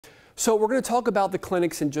So we're going to talk about the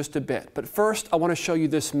clinics in just a bit, but first I want to show you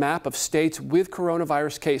this map of states with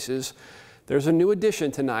coronavirus cases. There's a new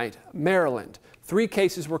addition tonight, Maryland. 3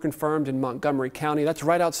 cases were confirmed in Montgomery County. That's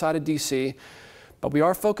right outside of D.C. But we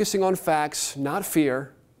are focusing on facts, not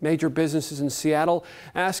fear. Major businesses in Seattle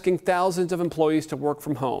asking thousands of employees to work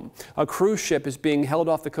from home. A cruise ship is being held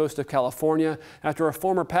off the coast of California after a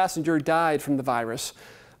former passenger died from the virus.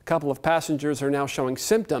 A couple of passengers are now showing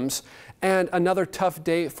symptoms, and another tough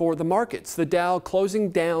day for the markets. The Dow closing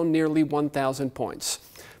down nearly 1,000 points.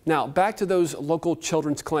 Now, back to those local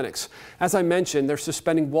children's clinics. As I mentioned, they're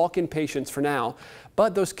suspending walk-in patients for now,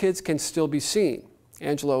 but those kids can still be seen.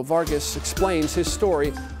 Angelo Vargas explains his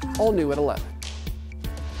story, all new at 11.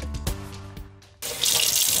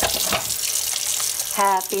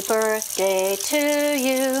 Happy birthday to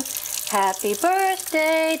you. Happy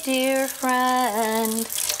birthday, dear friend.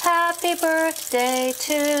 Happy birthday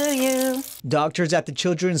to you. Doctors at the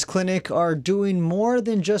children's clinic are doing more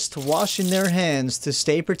than just washing their hands to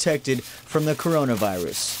stay protected from the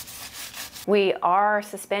coronavirus. We are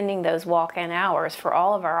suspending those walk-in hours for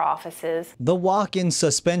all of our offices. The walk-in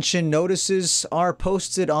suspension notices are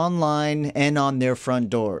posted online and on their front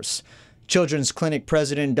doors. Children's Clinic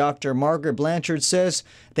President Dr. Margaret Blanchard says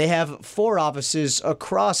they have 4 offices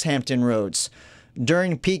across Hampton Roads.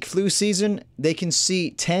 During peak flu season, they can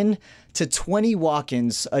see 10 to 20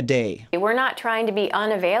 walk-ins a day. We're not trying to be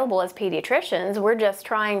unavailable as pediatricians. We're just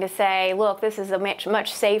trying to say, look, this is a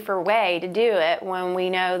much safer way to do it when we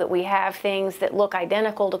know that we have things that look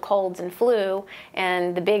identical to colds and flu,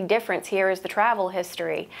 and the big difference here is the travel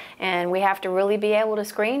history. And we have to really be able to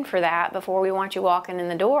screen for that before we want you walking in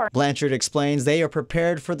the door. Blanchard explains they are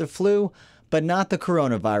prepared for the flu, but not the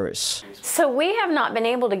coronavirus. So we have not been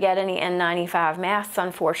able to get any N95 masks,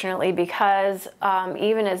 unfortunately, because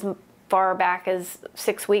even as far back as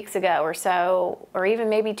 6 weeks ago or so, or even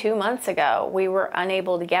maybe 2 months ago, we were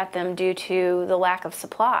unable to get them due to the lack of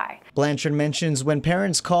supply. Blanchard mentions when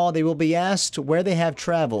parents call, they will be asked where they have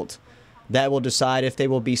traveled. That will decide if they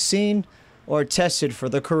will be seen or tested for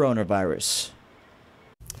the coronavirus.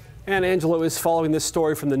 And Angelo is following this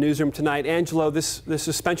story from the newsroom tonight. Angelo, this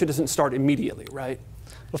suspension doesn't start immediately, right?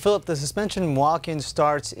 Well, Philip, the suspension walk-in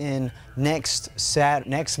starts in next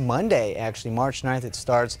Monday, actually, March 9th it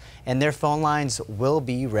starts, and their phone lines will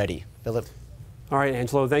be ready. Philip. All right,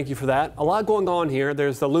 Angelo, thank you for that. A lot going on here.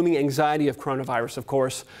 There's the looming anxiety of coronavirus, of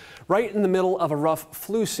course, right in the middle of a rough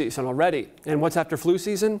flu season already. And what's after flu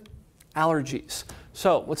season? Allergies.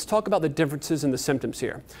 So let's talk about the differences in the symptoms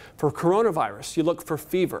here. For coronavirus, you look for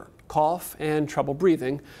fever, cough, and trouble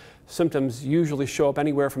breathing. Symptoms usually show up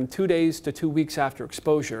anywhere from 2 days to 2 weeks after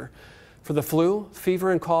exposure. For the flu,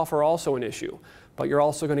 fever and cough are also an issue, but you're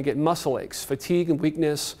also going to get muscle aches, fatigue and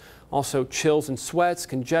weakness, also chills and sweats,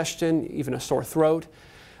 congestion, even a sore throat.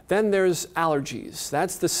 Then there's allergies.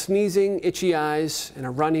 That's the sneezing, itchy eyes, and a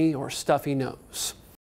runny or stuffy nose.